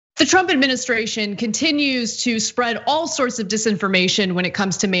The Trump administration continues to spread all sorts of disinformation when it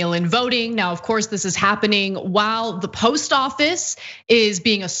comes to mail-in voting. Now, of course, this is happening while the post office is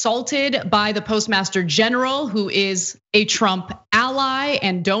being assaulted by the Postmaster General, who is a Trump ally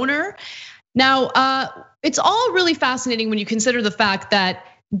and donor. Now, it's all really fascinating when you consider the fact that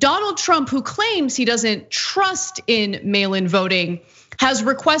Donald Trump, who claims he doesn't trust in mail-in voting, has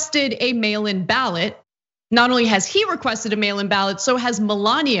requested a mail-in ballot. Not only has he requested a mail-in ballot, so has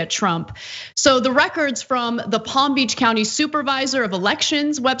Melania Trump. So the records from the Palm Beach County Supervisor of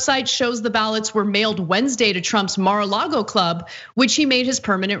Elections website shows the ballots were mailed Wednesday to Trump's Mar-a-Lago club, which he made his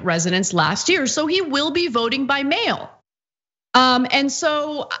permanent residence last year. So he will be voting by mail. And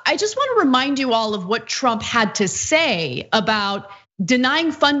so I just want to remind you all of what Trump had to say about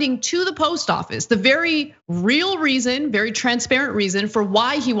denying funding to the post office, the very real reason, very transparent reason for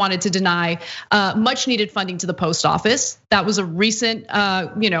why he wanted to deny much needed funding to the post office. That was a recent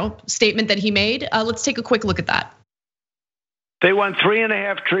statement that he made. Let's take a quick look at that. They want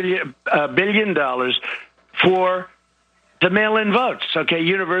 $3.5 billion for the mail-in votes, okay,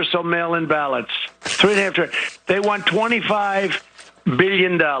 universal mail-in ballots. 3.5 trillion. They want $25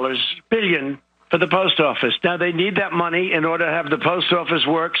 billion for the post office. Now they need that money in order to have the post office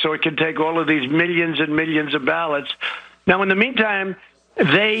work so it can take all of these millions and millions of ballots. Now in the meantime,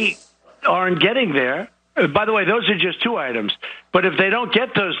 they aren't getting there. By the way, those are just 2 items. But if they don't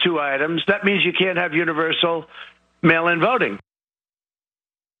get those 2 items, that means you can't have universal mail-in voting.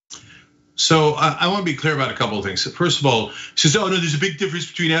 So I want to be clear about a couple of things. First of all, he says, oh no, there's a big difference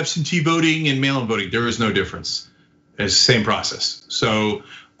between absentee voting and mail-in voting. There is no difference. It's the same process. So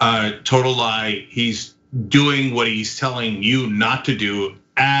total lie. He's doing what he's telling you not to do,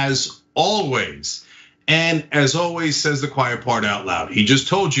 as always. And as always, says the quiet part out loud. He just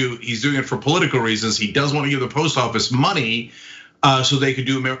told you he's doing it for political reasons. He does want to give the post office money so they could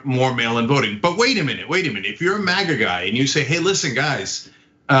do more mail-in voting. But wait a minute. If you're a MAGA guy and you say, hey, listen, guys,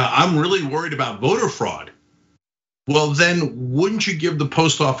 I'm really worried about voter fraud. Well, then wouldn't you give the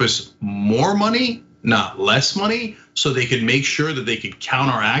post office more money, not less money, so they could make sure that they could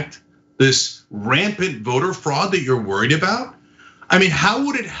counteract this rampant voter fraud that you're worried about? I mean, how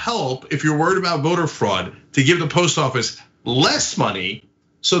would it help if you're worried about voter fraud to give the post office less money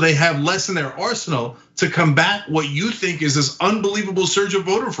so they have less in their arsenal to combat what you think is this unbelievable surge of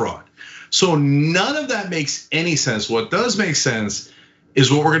voter fraud? So none of that makes any sense. What does make sense is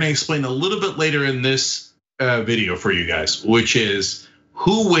what we're gonna explain a little bit later in this video for you guys, which is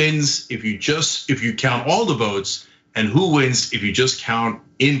who wins if you count all the votes, and who wins if you just count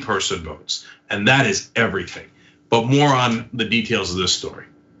in-person votes. And that is everything. But more on the details of this story.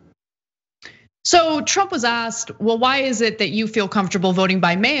 So Trump was asked, well, why is it that you feel comfortable voting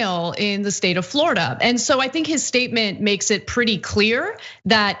by mail in the state of Florida? And so I think his statement makes it pretty clear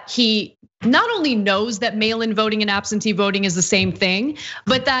that he not only knows that mail-in voting and absentee voting is the same thing,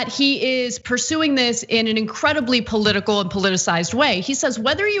 but that he is pursuing this in an incredibly political and politicized way. He says,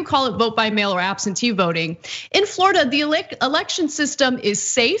 whether you call it vote by mail or absentee voting, in Florida, the election system is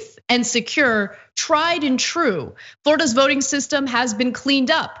safe and secure, tried and true. Florida's voting system has been cleaned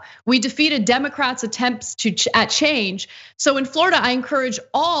up. We defeated Democrats' attempts at change. So in Florida, I encourage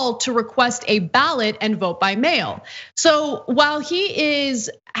all to request a ballot and vote by mail. So while he is,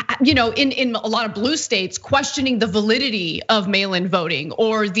 in a lot of blue states questioning the validity of mail-in voting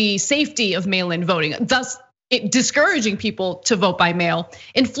or the safety of mail-in voting, thus discouraging people to vote by mail.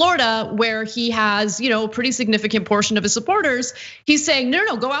 In Florida, where he has, a pretty significant portion of his supporters, he's saying,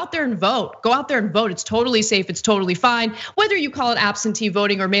 no, go out there and vote. Go out there and vote. It's totally safe. It's totally fine. Whether you call it absentee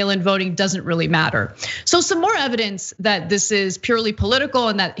voting or mail-in voting doesn't really matter. So some more evidence that this is purely political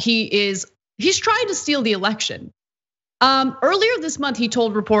and that he's trying to steal the election. Earlier this month, he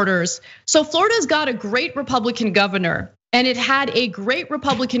told reporters, so Florida's got a great Republican governor, and it had a great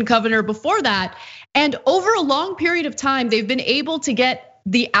Republican governor before that. And over a long period of time, they've been able to get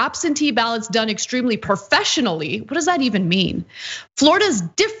the absentee ballots done extremely professionally. What does that even mean? Florida's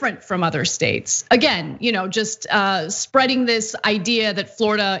different from other states. Again, just spreading this idea that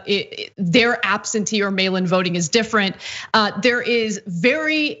Florida, their absentee or mail-in voting is different. There's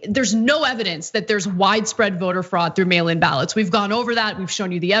no evidence that there's widespread voter fraud through mail-in ballots. We've gone over that. We've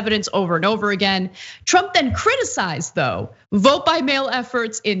shown you the evidence over and over again. Trump then criticized, though, vote by mail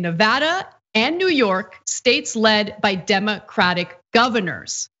efforts in Nevada and New York, states led by Democratic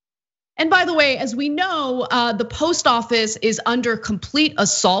governors. And by the way, as we know, the post office is under complete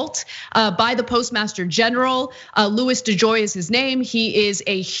assault by the Postmaster General. Louis DeJoy is his name. He is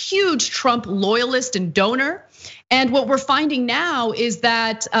a huge Trump loyalist and donor. And what we're finding now is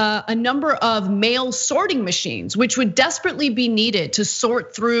that a number of mail sorting machines, which would desperately be needed to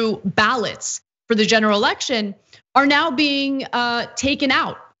sort through ballots for the general election, are now being taken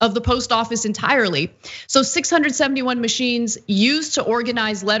out of the post office entirely. So 671 machines used to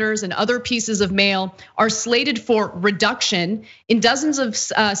organize letters and other pieces of mail are slated for reduction in dozens of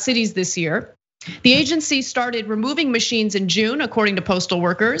cities this year. The agency started removing machines in June, according to postal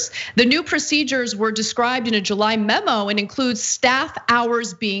workers. The new procedures were described in a July memo and includes staff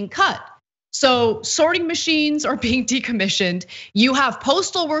hours being cut. So sorting machines are being decommissioned. You have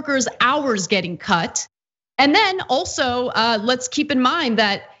postal workers' hours getting cut. And then also, let's keep in mind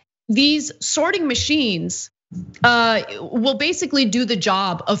that these sorting machines will basically do the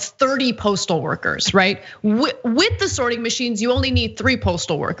job of 30 postal workers, right? With the sorting machines, you only need 3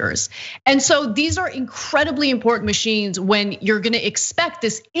 postal workers. And so these are incredibly important machines when you're gonna expect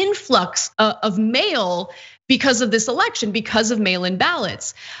this influx of mail because of this election, because of mail-in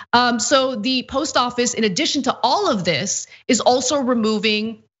ballots. So the post office, in addition to all of this, is also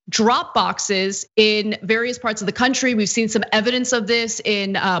removing drop boxes in various parts of the country. We've seen some evidence of this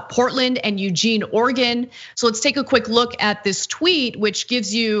in Portland and Eugene, Oregon. So let's take a quick look at this tweet, which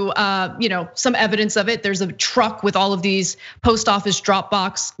gives you some evidence of it. There's a truck with all of these post office drop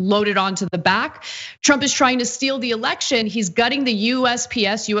box loaded onto the back. Trump is trying to steal the election. He's gutting the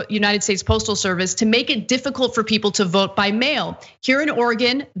USPS, United States Postal Service, to make it difficult for people to vote by mail. Here in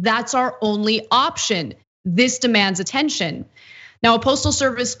Oregon, that's our only option. This demands attention. Now, a Postal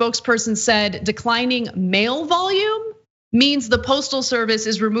Service spokesperson said declining mail volume means the Postal Service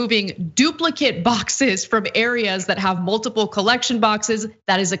is removing duplicate boxes from areas that have multiple collection boxes.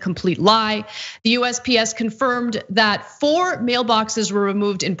 That is a complete lie. The USPS confirmed that 4 mailboxes were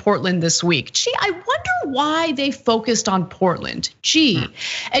removed in Portland this week. Gee, I wonder why they focused on Portland. Gee,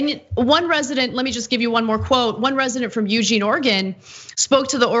 and one resident, let me just give you one more quote. One resident from Eugene, Oregon spoke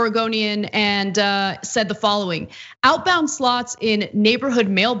to the Oregonian and said the following: outbound slots in neighborhood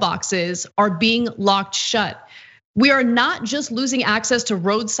mailboxes are being locked shut. We are not just losing access to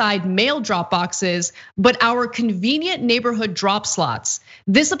roadside mail drop boxes, but our convenient neighborhood drop slots.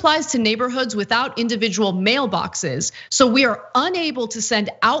 This applies to neighborhoods without individual mailboxes. So we are unable to send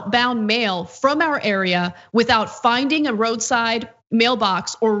outbound mail from our area without finding a roadside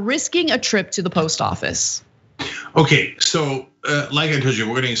mailbox or risking a trip to the post office. Okay, so like I told you,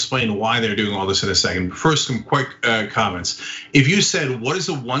 we're going to explain why they're doing all this in a second. First, some quick comments. If you said, what is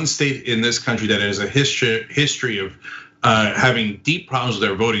the one state in this country that has a history of having deep problems with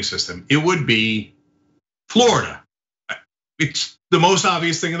their voting system, it would be Florida. It's the most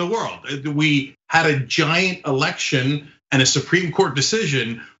obvious thing in the world. We had a giant election and a Supreme Court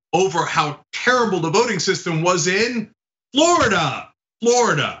decision over how terrible the voting system was in Florida.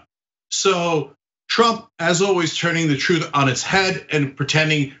 So Trump, as always, turning the truth on its head and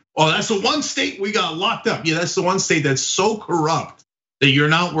pretending, oh, that's the one state we got locked up. Yeah, that's the one state that's so corrupt that you're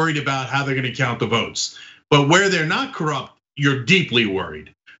not worried about how they're gonna count the votes. But where they're not corrupt, you're deeply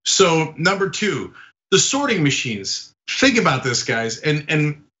worried. So number 2, the sorting machines. Think about this, guys.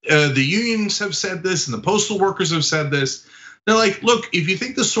 And the unions have said this and the postal workers have said this. They're like, look, if you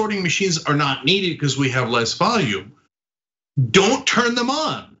think the sorting machines are not needed because we have less volume, don't turn them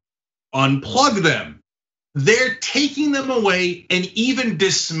on. Unplug them. They're taking them away and even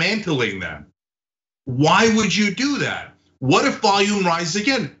dismantling them. Why would you do that? What if volume rises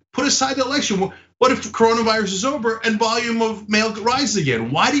again? Put aside the election. What if coronavirus is over and volume of mail rises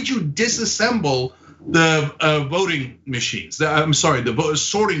again? Why did you disassemble the voting machines? The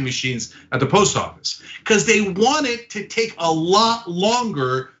sorting machines at the post office? Because they want it to take a lot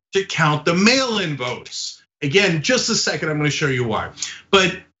longer to count the mail-in votes. Again, just a second, I'm gonna show you why.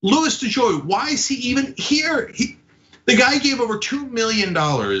 But Louis DeJoy, why is he even here? The guy gave over $2 million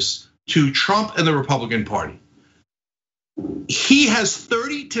to Trump and the Republican Party. He has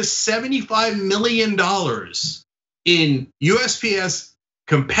 $30 to $75 million in USPS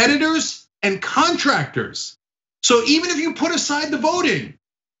competitors and contractors. So even if you put aside the voting,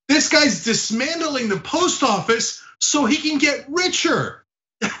 this guy's dismantling the post office so he can get richer.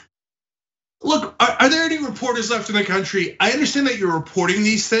 Look, are there any reporters left in the country? I understand that you're reporting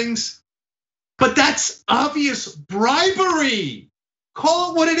these things, but that's obvious bribery.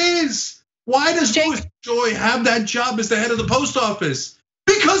 Call it what it is. Why does Louis DeJoy have that job as the head of the post office?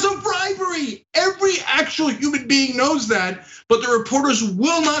 Because of bribery. Every actual human being knows that, but the reporters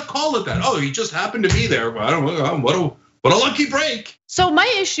will not call it that. Oh, he just happened to be there. I don't know, what a lucky break. So my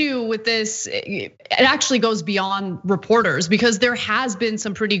issue with this, it actually goes beyond reporters because there has been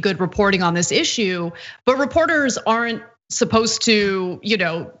some pretty good reporting on this issue, but reporters aren't supposed to,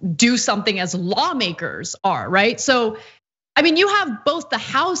 do something as lawmakers are, right? So, I mean, you have both the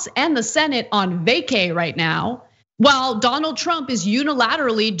House and the Senate on vacay right now, while Donald Trump is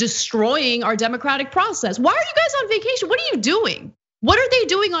unilaterally destroying our democratic process. Why are you guys on vacation? What are you doing? What are they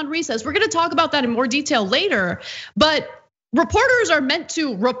doing on recess? We're gonna talk about that in more detail later, but reporters are meant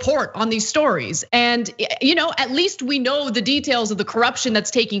to report on these stories. And at least we know the details of the corruption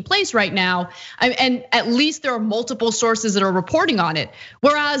that's taking place right now. And at least there are multiple sources that are reporting on it.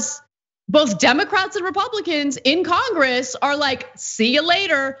 Whereas both Democrats and Republicans in Congress are like, see you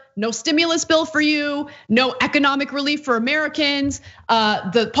later, no stimulus bill for you, no economic relief for Americans.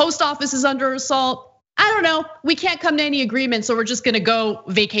 The post office is under assault. I don't know, we can't come to any agreement, so we're just gonna go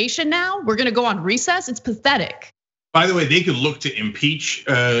vacation now? We're gonna go on recess? It's pathetic. By the way, they could look to impeach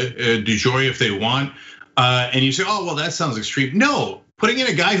DeJoy if they want. And you say, oh, well, that sounds extreme. No, putting in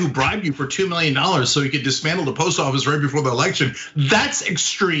a guy who bribed you for $2 million so he could dismantle the post office right before the election, that's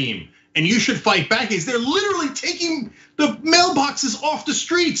extreme. And you should fight back. They're literally taking the mailboxes off the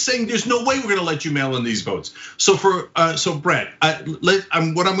streets, saying there's no way we're gonna let you mail in these votes. So Brett, what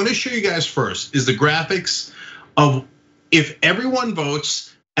I'm gonna show you guys first is the graphics of if everyone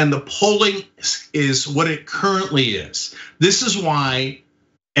votes and the polling is what it currently is. This is why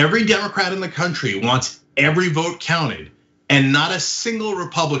every Democrat in the country wants every vote counted, and not a single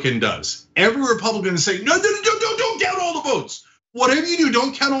Republican does. Every Republican is saying, no, don't count all the votes. Whatever you do,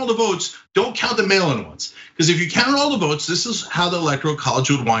 don't count all the votes. Don't count the mail-in ones. Because if you count all the votes, this is how the Electoral College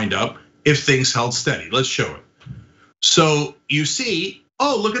would wind up if things held steady. Let's show it. So you see,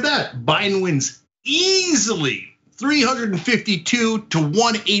 oh, look at that. Biden wins easily. 352 to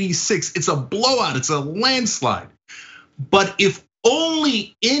 186. It's a blowout, it's a landslide. But if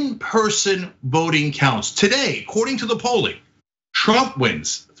only in-person voting counts today, according to the polling, Trump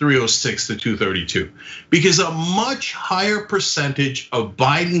wins 306 to 232 because a much higher percentage of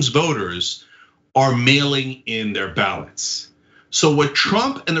Biden's voters are mailing in their ballots. So what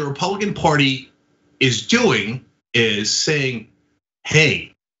Trump and the Republican Party is doing is saying,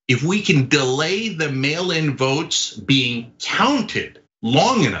 hey, if we can delay the mail-in votes being counted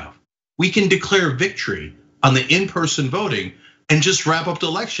long enough, we can declare victory on the in-person voting and just wrap up the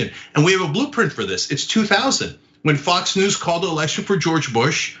election. And we have a blueprint for this. It's 2000, when Fox News called the election for George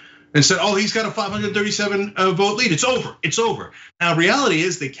Bush and said, oh, he's got a 537 vote lead. It's over, it's over. Now, reality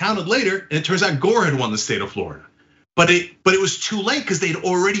is they counted later, and it turns out Gore had won the state of Florida. But it was too late because they'd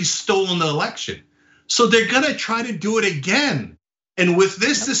already stolen the election. So they're gonna try to do it again. And with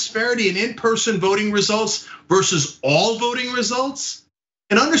this disparity in in-person voting results versus all voting results,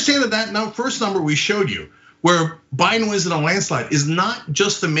 and understand that first number we showed you, where Biden wins in a landslide, is not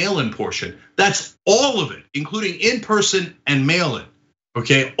just the mail-in portion. That's all of it, including in-person and mail-in.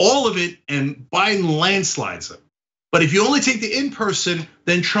 Okay, all of it, and Biden landslides it. But if you only take the in-person,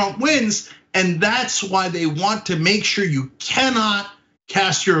 then Trump wins, and that's why they want to make sure you cannot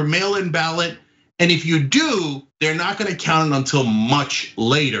cast your mail-in ballot. And if you do, they're not gonna count it until much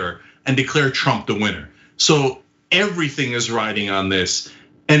later and declare Trump the winner. So everything is riding on this,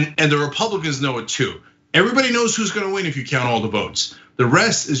 and the Republicans know it too. Everybody knows who's gonna win if you count all the votes. The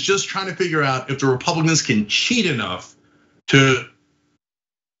rest is just trying to figure out if the Republicans can cheat enough to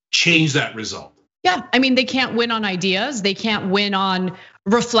change that result. Yeah, I mean, they can't win on ideas. They can't win on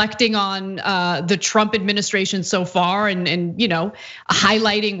reflecting on the Trump administration so far and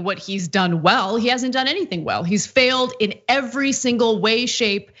highlighting what he's done well. He hasn't done anything well. He's failed in every single way,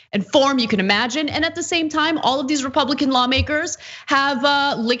 shape, and form you can imagine. And at the same time, all of these Republican lawmakers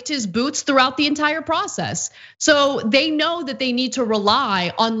have licked his boots throughout the entire process. So they know that they need to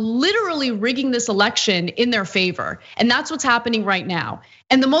rely on literally rigging this election in their favor. And that's what's happening right now.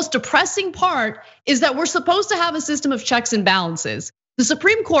 And the most depressing part is that we're supposed to have a system of checks and balances. The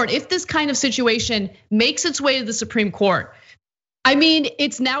Supreme Court, if this kind of situation makes its way to the Supreme Court, I mean,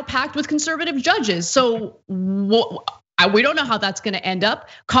 it's now packed with conservative judges. So we don't know how that's gonna end up.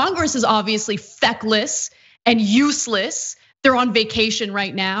 Congress is obviously feckless and useless. They're on vacation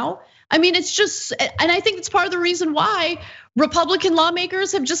right now. I mean, it's just, and I think it's part of the reason why Republican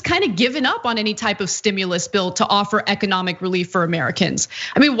lawmakers have just kind of given up on any type of stimulus bill to offer economic relief for Americans.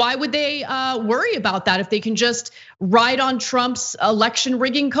 I mean, why would they worry about that if they can just ride on Trump's election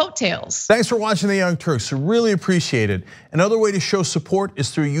rigging coattails? Thanks for watching The Young Turks, really appreciate it. Another way to show support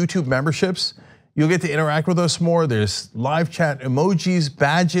is through YouTube memberships. You'll get to interact with us more. There's live chat emojis,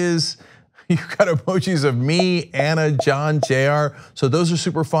 badges. You've got emojis of me, Anna, John, JR. So those are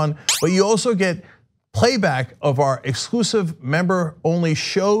super fun. But you also get playback of our exclusive member-only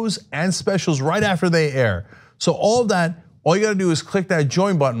shows and specials right after they air. So all of that, all you gotta do is click that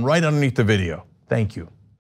join button right underneath the video. Thank you.